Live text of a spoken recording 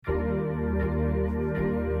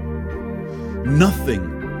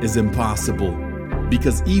nothing is impossible,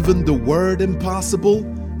 because even the word impossible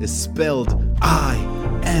is spelled I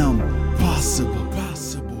am possible.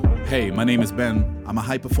 Hey, my name is Ben. I'm a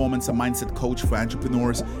high performance and mindset coach for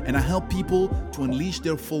entrepreneurs, and I help people to unleash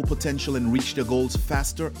their full potential and reach their goals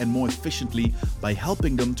faster and more efficiently by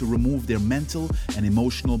helping them to remove their mental and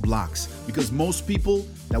emotional blocks. Because most people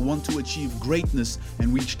that want to achieve greatness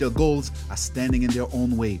and reach their goals are standing in their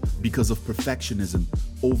own way because of perfectionism,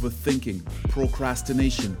 overthinking,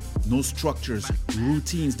 procrastination, no structures,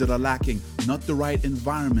 routines that are lacking, not the right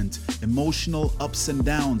environment, emotional ups and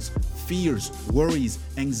downs, fears, worries,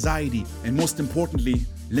 anxiety, and most importantly,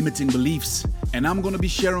 limiting beliefs. And I'm going to be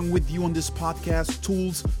sharing with you on this podcast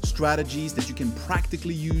tools, strategies that you can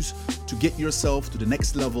practically use to get yourself to the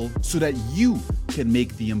next level so that you can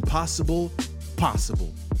make the impossible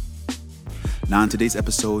possible. Now, in today's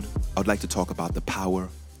episode, I would like to talk about the power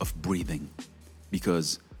of breathing,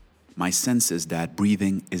 because my sense is that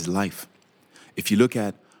breathing is life. If you look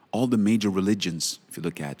at all the major religions, if you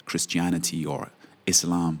look at Christianity or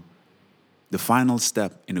Islam, the final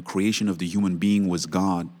step in the creation of the human being was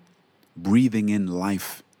God breathing in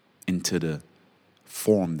life into the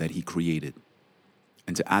form that he created,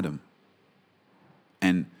 into Adam.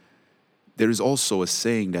 And there is also a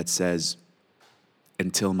saying that says,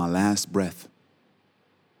 until my last breath,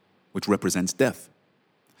 which represents death.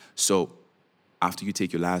 So after you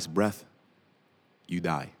take your last breath, you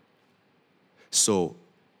die. So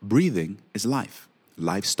breathing is life.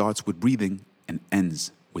 Life starts with breathing and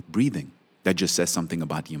ends with breathing. That just says something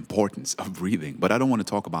about the importance of breathing. But I don't want to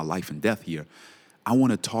talk about life and death here. I want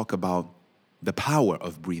to talk about the power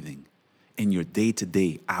of breathing in your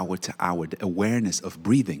day-to-day, hour-to-hour, the awareness of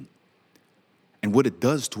breathing and what it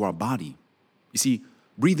does to our body. You see,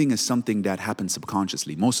 breathing is something that happens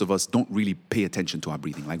subconsciously. Most of us don't really pay attention to our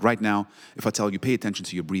breathing. Like right now, if I tell you pay attention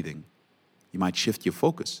to your breathing, you might shift your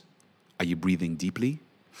focus. Are you breathing deeply?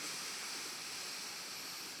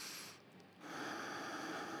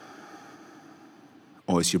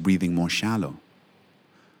 Or is your breathing more shallow?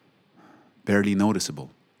 Barely noticeable.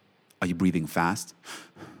 Are you breathing fast?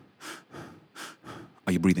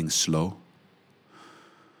 Are you breathing slow?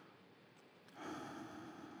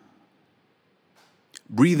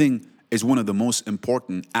 Breathing is one of the most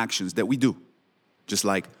important actions that we do. Just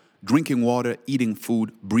like drinking water, eating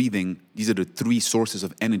food, breathing, these are the three sources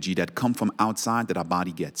of energy that come from outside that our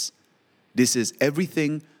body gets. This is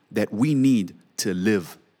everything that we need to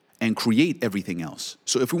live and create everything else.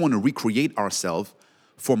 So if we want to recreate ourselves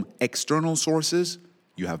from external sources,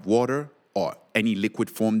 you have water or any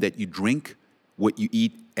liquid form that you drink, what you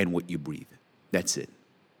eat, and what you breathe. That's it.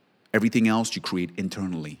 Everything else you create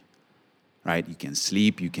internally, right? You can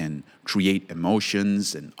sleep, you can create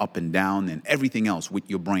emotions and up and down and everything else with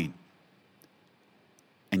your brain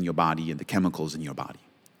and your body and the chemicals in your body.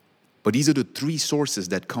 But these are the three sources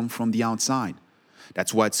that come from the outside.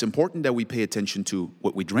 That's why it's important that we pay attention to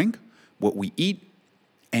what we drink, what we eat,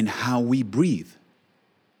 and how we breathe.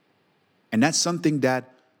 And that's something that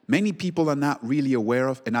many people are not really aware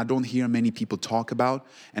of, and I don't hear many people talk about.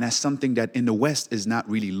 And that's something that in the West is not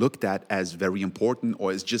really looked at as very important,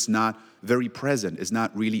 or is just not very present. It's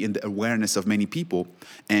not really in the awareness of many people.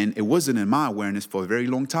 And it wasn't in my awareness for a very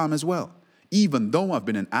long time as well. Even though I've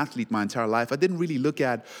been an athlete my entire life, I didn't really look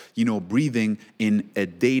at, breathing in a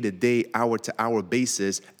day-to-day, hour-to-hour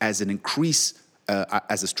basis as an increase,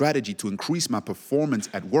 as a strategy to increase my performance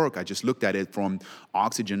at work. I just looked at it from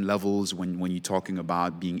oxygen levels when you're talking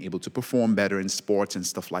about being able to perform better in sports and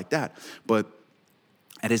stuff like that. But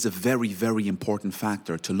it is a very, very important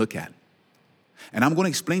factor to look at. And I'm going to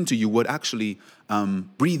explain to you what actually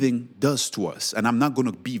breathing does to us. And I'm not going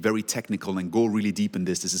to be very technical and go really deep in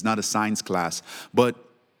this. This is not a science class. But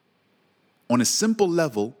on a simple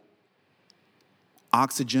level,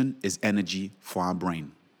 oxygen is energy for our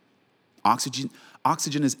brain. Oxygen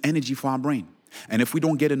is energy for our brain. And if we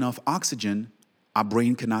don't get enough oxygen, our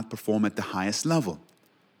brain cannot perform at the highest level.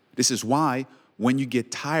 This is why when you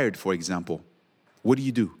get tired, for example, what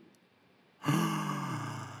do?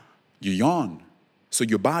 You yawn. So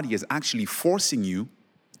your body is actually forcing you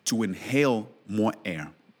to inhale more air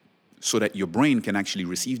so that your brain can actually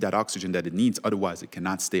receive that oxygen that it needs. Otherwise, it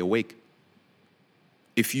cannot stay awake.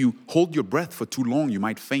 If you hold your breath for too long, you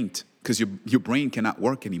might faint because your brain cannot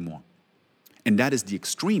work anymore. And that is the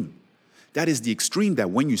extreme. That is the extreme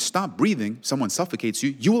that when you stop breathing, someone suffocates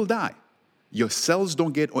you, you will die. Your cells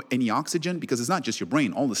don't get any oxygen because it's not just your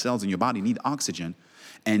brain. All the cells in your body need oxygen.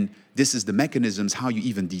 And this is the mechanisms how you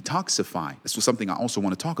even detoxify. This was something I also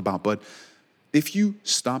want to talk about. But if you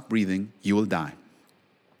stop breathing, you will die.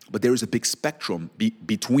 But there is a big spectrum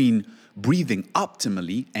between breathing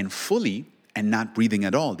optimally and fully and not breathing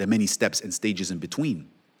at all. There are many steps and stages in between.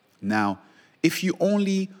 Now, if you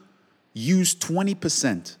only use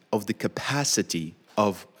 20% of the capacity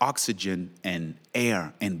of oxygen and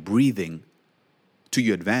air and breathing to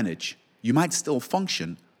your advantage, you might still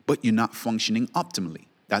function, but you're not functioning optimally.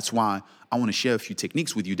 That's why I want to share a few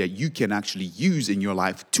techniques with you that you can actually use in your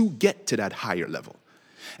life to get to that higher level.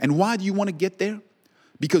 And why do you want to get there?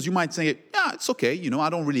 Because you might say, yeah, it's okay. I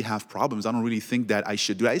don't really have problems. I don't really think that I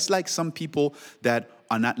should do that. It's like some people that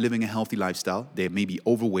are not living a healthy lifestyle. They may be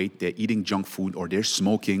overweight, they're eating junk food, or they're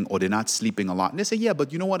smoking, or they're not sleeping a lot. And they say, yeah,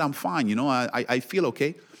 but you know what? I'm fine. I feel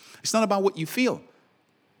okay. It's not about what you feel.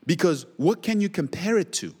 Because what can you compare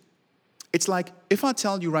it to? It's like if I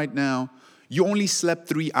tell you right now, you only slept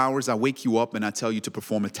 3 hours, I wake you up and I tell you to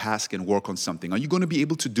perform a task and work on something. Are you going to be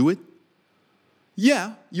able to do it?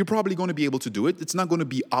 Yeah, you're probably going to be able to do it. It's not going to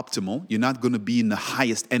be optimal. You're not going to be in the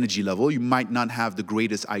highest energy level. You might not have the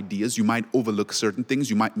greatest ideas. You might overlook certain things.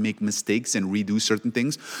 You might make mistakes and redo certain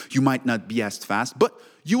things. You might not be as fast, but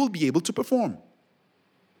you will be able to perform.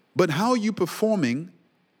 But how are you performing?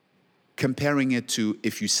 Comparing it to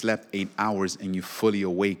if you slept 8 hours and you're fully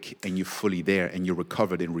awake and you're fully there and you're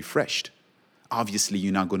recovered and refreshed. Obviously,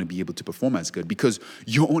 you're not going to be able to perform as good because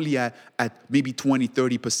you're only at maybe 20,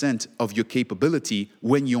 30% of your capability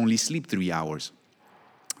when you only sleep 3 hours.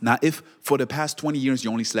 Now, if for the past 20 years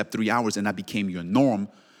you only slept 3 hours and that became your norm,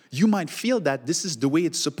 you might feel that this is the way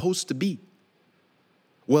it's supposed to be.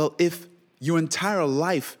 Well, if your entire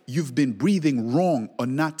life you've been breathing wrong or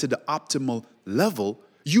not to the optimal level,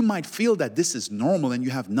 you might feel that this is normal and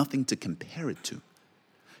you have nothing to compare it to.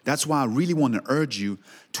 That's why I really want to urge you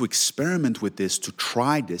to experiment with this, to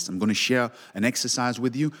try this. I'm going to share an exercise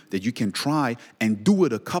with you that you can try and do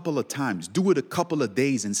it a couple of times. Do it a couple of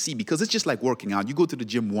days and see, because it's just like working out. You go to the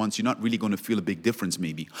gym once, you're not really going to feel a big difference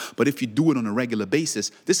maybe. But if you do it on a regular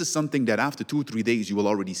basis, this is something that after 2 or 3 days, you will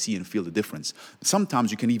already see and feel the difference. Sometimes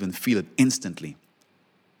you can even feel it instantly.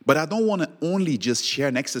 But I don't want to only just share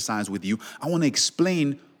an exercise with you. I want to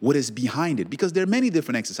explain what is behind it, because there are many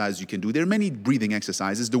different exercises you can do. There are many breathing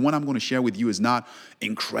exercises. The one I'm going to share with you is not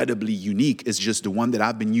incredibly unique. It's just the one that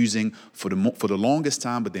I've been using for the longest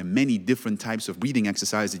time, but there are many different types of breathing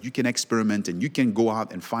exercises that you can experiment and you can go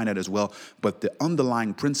out and find out as well. But the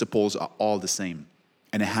underlying principles are all the same.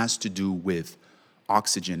 And it has to do with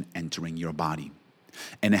oxygen entering your body.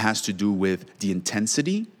 And it has to do with the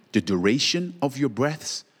intensity, the duration of your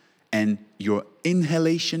breaths, and your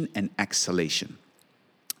inhalation and exhalation.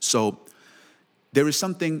 So there is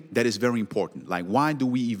something that is very important, like why do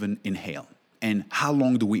we even inhale? And how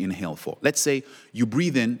long do we inhale for? Let's say you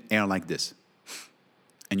breathe in air like this,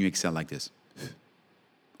 and you exhale like this.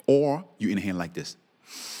 Or you inhale like this.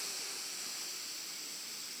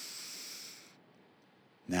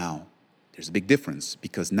 Now, there's a big difference,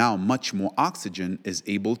 because now much more oxygen is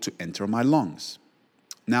able to enter my lungs.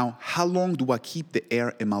 Now, how long do I keep the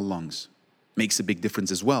air in my lungs? Makes a big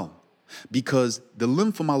difference as well. Because the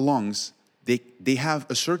lymph of my lungs, they have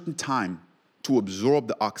a certain time to absorb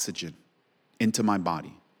the oxygen into my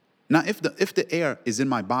body. Now, if the air is in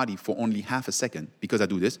my body for only half a second, because I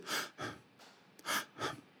do this,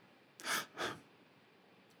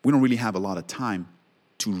 we don't really have a lot of time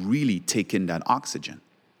to really take in that oxygen.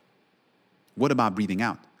 What about breathing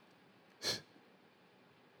out?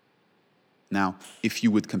 Now, if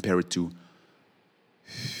you would compare it to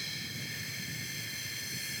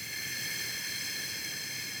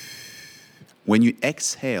when you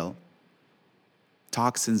exhale,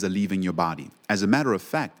 toxins are leaving your body. As a matter of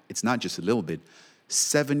fact, it's not just a little bit.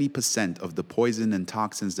 70% of the poison and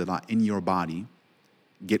toxins that are in your body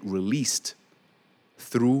get released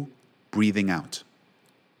through breathing out.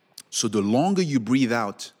 So the longer you breathe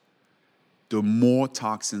out, the more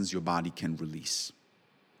toxins your body can release.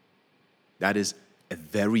 That is a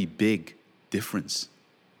very big difference.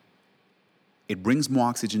 It brings more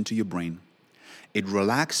oxygen to your brain. It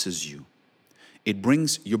relaxes you.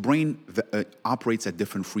 Your brain operates at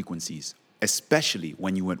different frequencies, especially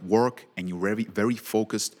when you're at work and you're very, very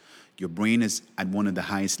focused. Your brain is at one of the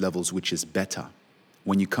highest levels, which is beta.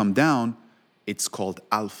 When you come down, it's called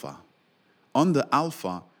alpha. Under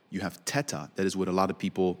alpha, you have theta. That is what a lot of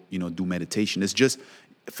people, do meditation. It's just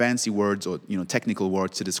fancy words or, technical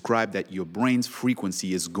words to describe that your brain's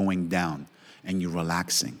frequency is going down and you're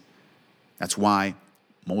relaxing. That's why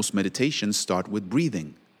most meditations start with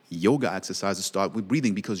breathing. Yoga exercises start with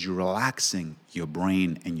breathing because you're relaxing your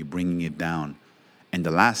brain and you're bringing it down. And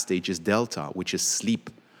the last stage is delta, which is sleep.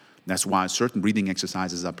 That's why certain breathing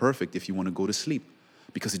exercises are perfect if you want to go to sleep,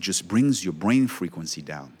 because it just brings your brain frequency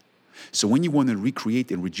down. So when you want to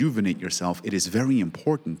recreate and rejuvenate yourself, it is very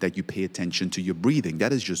important that you pay attention to your breathing.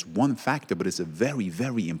 That is just one factor, but it's a very,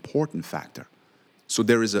 very important factor. So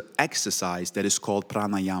there is an exercise that is called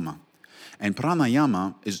pranayama. And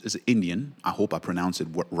pranayama is Indian. I hope I pronounce it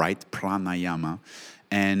right, pranayama.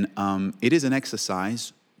 And it is an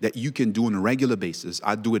exercise that you can do on a regular basis.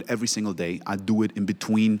 I do it every single day. I do it in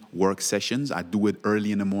between work sessions. I do it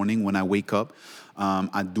early in the morning when I wake up.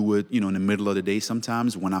 I do it, in the middle of the day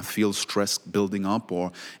sometimes when I feel stress building up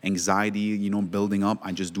or anxiety, building up.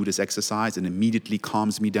 I just do this exercise and immediately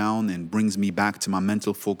calms me down and brings me back to my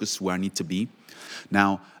mental focus where I need to be.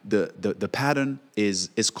 Now, the pattern is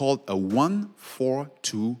called a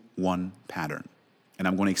 1-4-2-1 pattern. And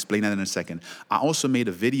I'm going to explain that in a second. I also made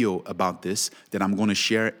a video about this that I'm going to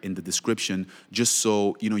share in the description just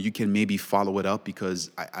so, you can maybe follow it up because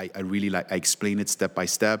I really I explain it step by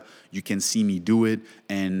step. You can see me do it.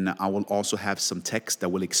 And I will also have some text that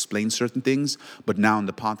will explain certain things. But now in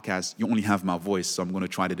the podcast, you only have my voice. So I'm going to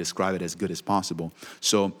try to describe it as good as possible.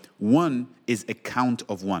 So 1 is a count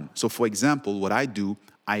of 1. So for example, what I do,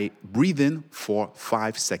 I breathe in for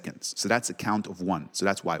 5 seconds. So that's a count of 1. So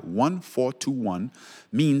that's why 1-4-2-1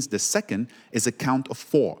 means the second is a count of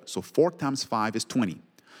 4. So 4 times 5 is 20.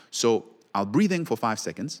 So I'll breathe in for 5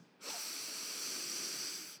 seconds.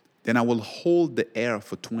 Then I will hold the air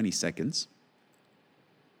for 20 seconds.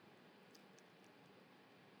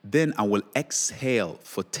 Then I will exhale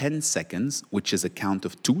for 10 seconds, which is a count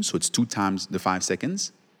of 2. So it's 2 times the 5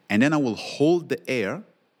 seconds. And then I will hold the air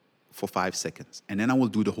for 5 seconds. And then I will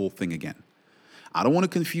do the whole thing again. I don't want to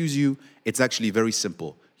confuse you. It's actually very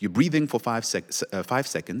simple. You breathe in for 5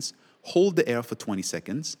 seconds, hold the air for 20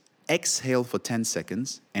 seconds, exhale for 10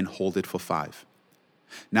 seconds, and hold it for 5.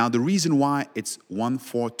 Now, the reason why it's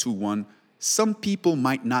 1-4-2-1, some people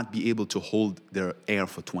might not be able to hold their air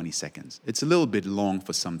for 20 seconds. It's a little bit long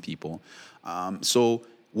for some people. So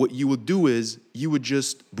what you would do is you would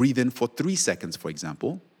just breathe in for 3 seconds, for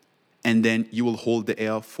example, and then you will hold the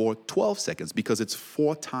air for 12 seconds because it's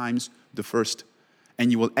 4 times the first.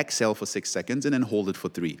 And you will exhale for 6 seconds and then hold it for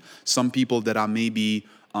 3. Some people that are maybe,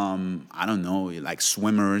 like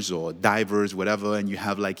swimmers or divers, whatever, and you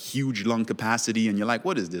have like huge lung capacity and you're like,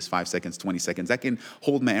 what is this, 5 seconds, 20 seconds? I can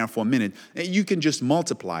hold my air for a minute. And you can just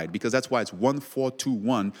multiply it because that's why it's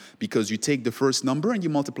 1-4-2-1 because you take the first number and you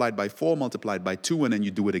multiply it by 4, multiply it by 2, and then you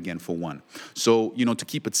do it again for 1. So, to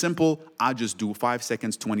keep it simple, I just do 5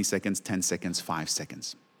 seconds, 20 seconds, 10 seconds, 5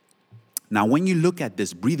 seconds. Now, when you look at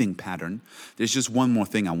this breathing pattern, there's just one more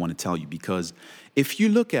thing I want to tell you, because if you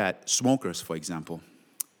look at smokers, for example,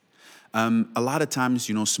 a lot of times,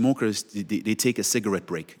 smokers, they take a cigarette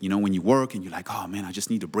break. When you work and you're like, oh man, I just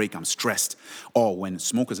need a break, I'm stressed. Or when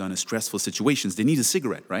smokers are in stressful situations, they need a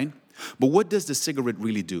cigarette, right? But what does the cigarette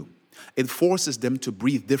really do? It forces them to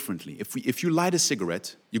breathe differently. If you light a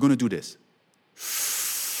cigarette, you're going to do this.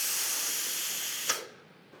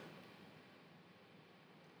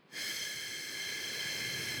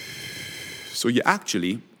 So you're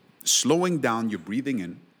actually slowing down your breathing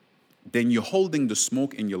in, then you're holding the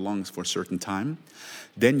smoke in your lungs for a certain time,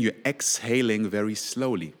 then you're exhaling very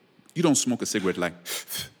slowly. You don't smoke a cigarette like,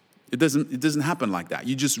 it doesn't happen like that.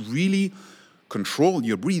 You just really control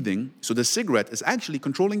your breathing, so the cigarette is actually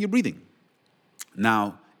controlling your breathing.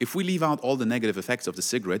 Now, if we leave out all the negative effects of the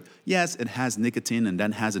cigarette, yes, it has nicotine and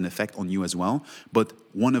that has an effect on you as well. But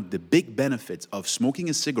one of the big benefits of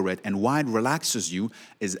smoking a cigarette and why it relaxes you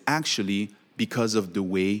is actually because of the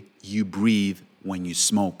way you breathe when you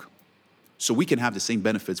smoke. So we can have the same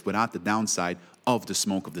benefits without the downside of the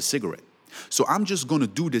smoke of the cigarette. So I'm just going to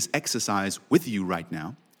do this exercise with you right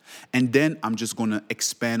now, and then I'm just going to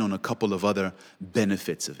expand on a couple of other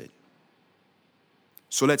benefits of it.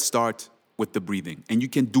 So let's start with the breathing. And you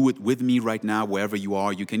can do it with me right now, wherever you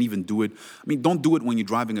are. You can even do it. Don't do it when you're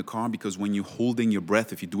driving a car, because when you're holding your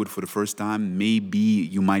breath, if you do it for the first time, maybe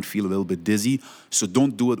you might feel a little bit dizzy. So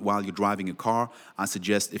don't do it while you're driving a car. I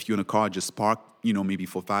suggest if you're in a car, just park, maybe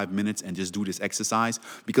for 5 minutes and just do this exercise,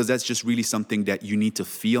 because that's just really something that you need to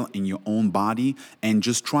feel in your own body, and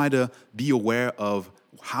just try to be aware of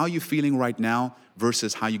how you're feeling right now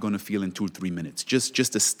versus how you're going to feel in 2 or 3 minutes.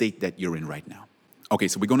 Just the state that you're in right now. Okay,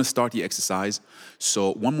 so we're going to start the exercise.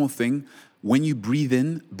 So one more thing. When you breathe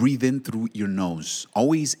in through your nose.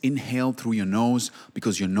 Always inhale through your nose,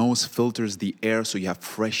 because your nose filters the air, so you have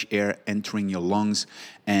fresh air entering your lungs.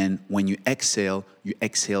 And when you exhale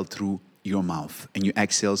through your mouth. And you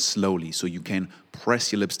exhale slowly, so you can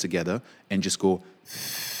press your lips together and just go.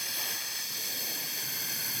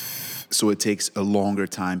 So it takes a longer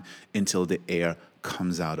time until the air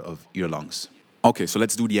comes out of your lungs. Okay, so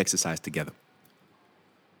let's do the exercise together.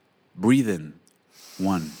 Breathe in.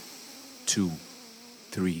 1, 2,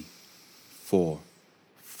 3, 4,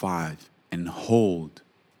 5. And hold.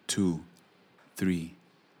 2, 3,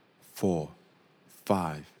 4,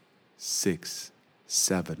 5, 6,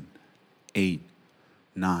 7, 8,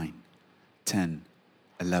 9, 10,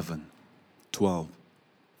 11, 12,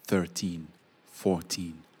 13,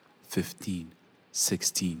 14, 15,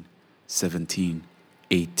 16, 17,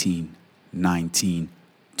 18, 19,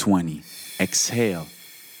 20. Exhale.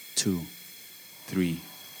 2, 3,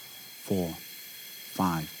 4,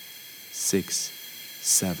 5, 6,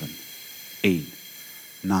 7, 8,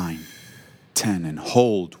 9, 10. And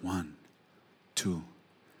hold. 1, 2,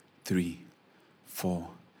 3, 4,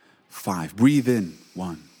 5. Breathe in.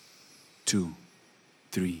 1, 2,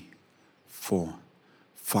 3, 4,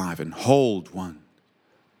 5. And hold. 1,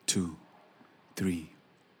 2, 3,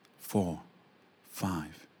 4,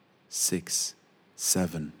 5, 6,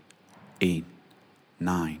 7, 8,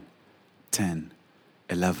 9, 10,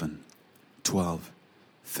 11, 12,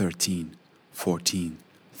 13, 14,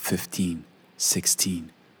 15,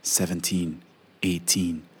 16, 17,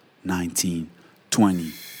 18, 19,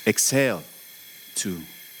 20. Exhale. 2,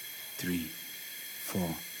 3, 4,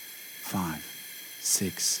 5,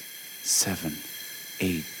 6, 7,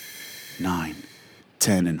 8, 9,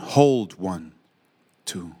 10. And hold. 1,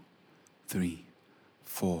 2, 3,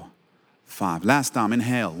 4, 5. Last time.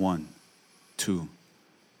 Inhale. 1, 2,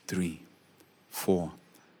 3, 4,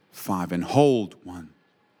 5. And hold. 1,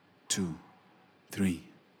 2, 3,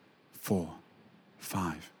 4,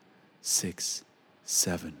 5, 6,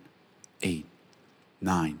 7, 8,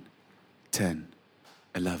 9, 10,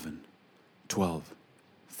 11, 12,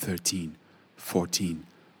 13, 14,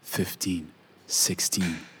 15,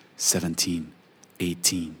 16, 17,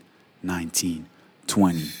 18, 19,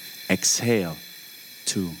 20. Exhale.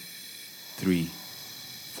 2, 3,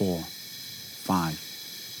 4, 5,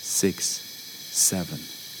 6, 7,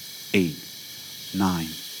 8, 9,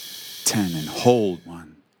 10. And hold.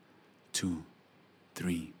 1, 2,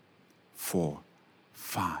 3, 4,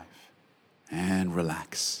 5. And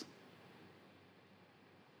relax.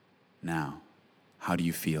 Now, how do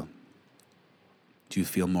you feel? Do you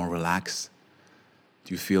feel more relaxed?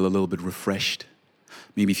 Do you feel a little bit refreshed?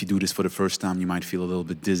 Maybe if you do this for the first time, you might feel a little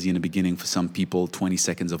bit dizzy in the beginning. For some people, 20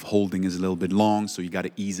 seconds of holding is a little bit long, so you got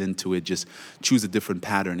to ease into it. Just choose a different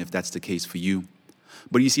pattern if that's the case for you.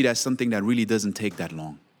 But you see, that's something that really doesn't take that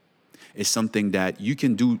long. It's something that you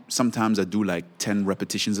can do. Sometimes I do like 10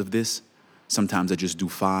 repetitions of this. Sometimes I just do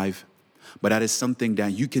 5. But that is something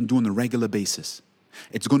that you can do on a regular basis.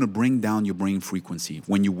 It's going to bring down your brain frequency.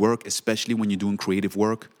 When you work, especially when you're doing creative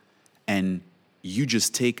work, and you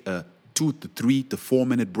just take a 2 to 3 to 4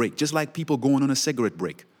 minute break, just like people going on a cigarette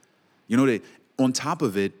break. You know, on top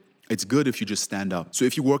of it, it's good if you just stand up. So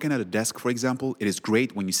if you're working at a desk, for example, it is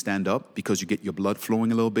great when you stand up because you get your blood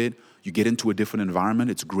flowing a little bit. You get into a different environment.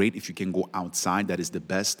 It's great if you can go outside. That is the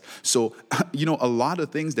best. So, a lot of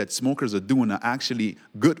things that smokers are doing are actually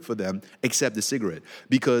good for them, except the cigarette.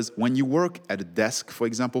 Because when you work at a desk, for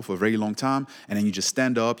example, for a very long time, and then you just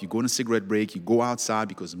stand up, you go on a cigarette break, you go outside,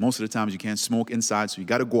 because most of the times you can't smoke inside, so you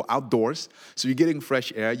got to go outdoors. So you're getting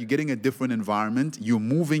fresh air. You're getting a different environment. You're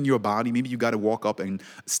moving your body. Maybe you got to walk up and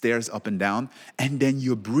stairs up and down. And then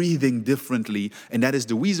you're breathing differently. And that is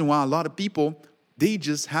the reason why a lot of people, they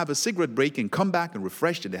just have a cigarette break and come back and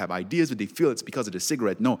refreshed, and they have ideas, but they feel it's because of the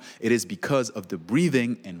cigarette. No, it is because of the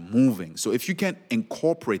breathing and moving. So if you can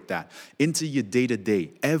incorporate that into your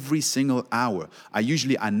day-to-day, every single hour.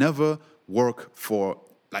 I never work for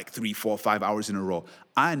like 3, 4, 5 hours in a row.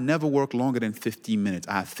 I never work longer than 15 minutes.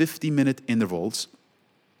 I have 50-minute intervals,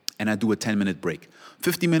 and I do a 10-minute break.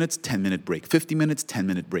 50 minutes, 10-minute break. 50 minutes,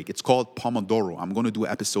 10-minute break. It's called Pomodoro. I'm going to do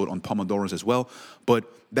an episode on Pomodoros as well, but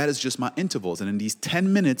that is just my intervals. And in these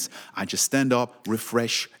 10 minutes, I just stand up,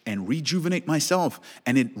 refresh, and rejuvenate myself.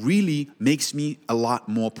 And it really makes me a lot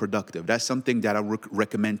more productive. That's something that I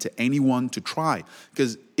recommend to anyone to try.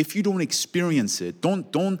 Because if you don't experience it,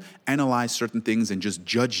 don't analyze certain things and just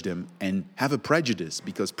judge them and have a prejudice,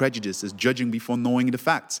 because prejudice is judging before knowing the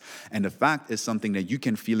facts. And the fact is something that you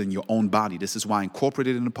can feel in your own body. This is why I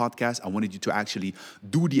incorporated it in the podcast. I wanted you to actually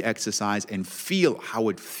do the exercise and feel how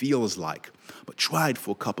it feels like. But try it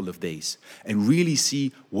for a couple of days and really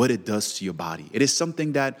see what it does to your body. It is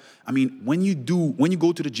something that, when you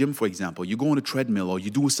go to the gym, for example, you go on a treadmill or you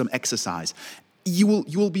do some exercise, you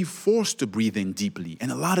will be forced to breathe in deeply.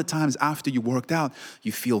 And a lot of times after you worked out,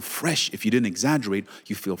 you feel fresh. If you didn't exaggerate,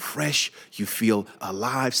 you feel fresh, you feel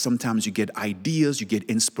alive. Sometimes you get ideas, you get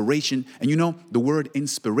inspiration. And the word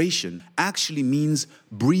inspiration actually means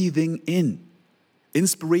breathing in.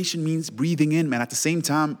 Inspiration means breathing in, man. At the same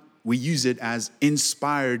time, We use it as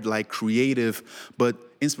inspired, like creative, but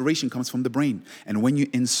inspiration comes from the brain. And when you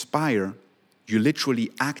inspire, you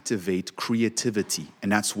literally activate creativity.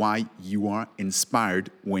 And that's why you are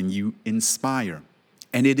inspired when you inspire.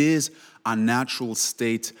 And it is our natural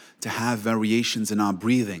state to have variations in our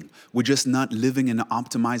breathing. We're just not living in an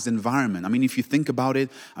optimized environment. I mean, if you think about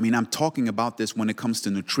it, I'm talking about this when it comes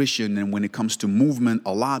to nutrition and when it comes to movement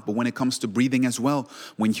a lot, but when it comes to breathing as well.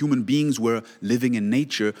 When human beings were living in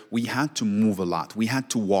nature, we had to move a lot. We had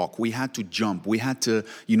to walk. We had to jump. We had to,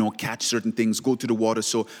 catch certain things, go to the water.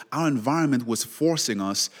 So our environment was forcing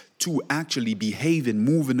us to actually behave and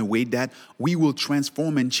move in a way that we will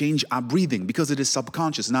transform and change our breathing, because it is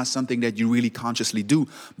subconscious, not something that you really consciously do.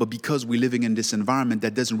 But because we're living in this environment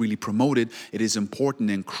that doesn't really promote it, it is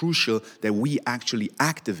important and crucial that we actually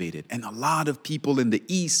activate it. And a lot of people in the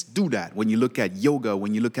East do that. When you look at yoga,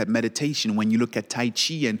 when you look at meditation, when you look at Tai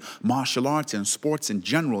Chi and martial arts and sports in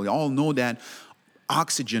general, you all know that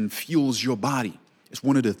oxygen fuels your body. It's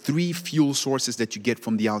one of the 3 fuel sources that you get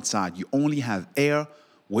from the outside. You only have air,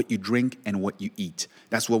 what you drink, and what you eat.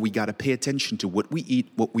 That's what we got to pay attention to: what we eat,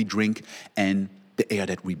 what we drink, and the air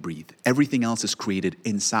that we breathe. Everything else is created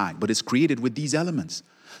inside, but it's created with these elements.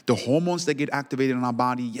 The hormones that get activated in our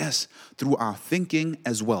body, yes, through our thinking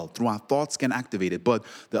as well, through our thoughts can activate it. But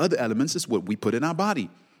the other elements is what we put in our body,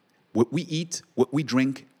 what we eat, what we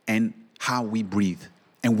drink, and how we breathe.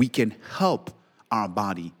 And we can help our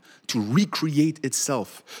body to recreate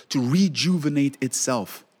itself, to rejuvenate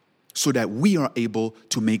itself, so that we are able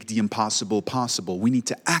to make the impossible possible. We need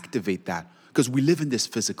to activate that because we live in this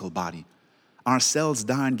physical body. Our cells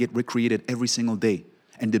die and get recreated every single day.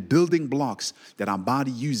 And the building blocks that our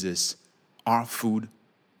body uses are food,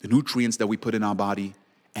 the nutrients that we put in our body,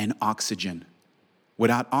 and oxygen.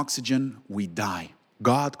 Without oxygen, we die.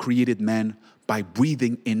 God created man by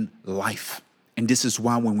breathing in life. And this is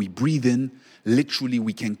why when we breathe in, literally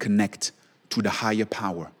we can connect to the higher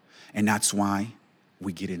power. And that's why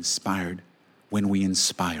we get inspired when we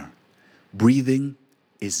inspire. Breathing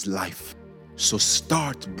is life. So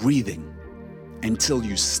start breathing until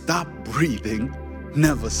you stop breathing.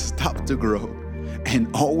 Never stop to grow. And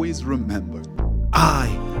always remember, I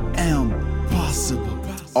am possible.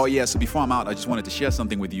 Oh yeah, so before I'm out, I just wanted to share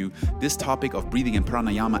something with you. This topic of breathing and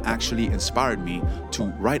pranayama actually inspired me to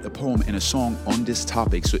write a poem and a song on this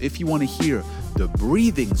topic. So if you want to hear the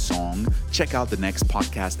breathing song, check out the next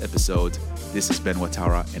podcast episode. This is Ben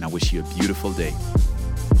Watara, and I wish you a beautiful day.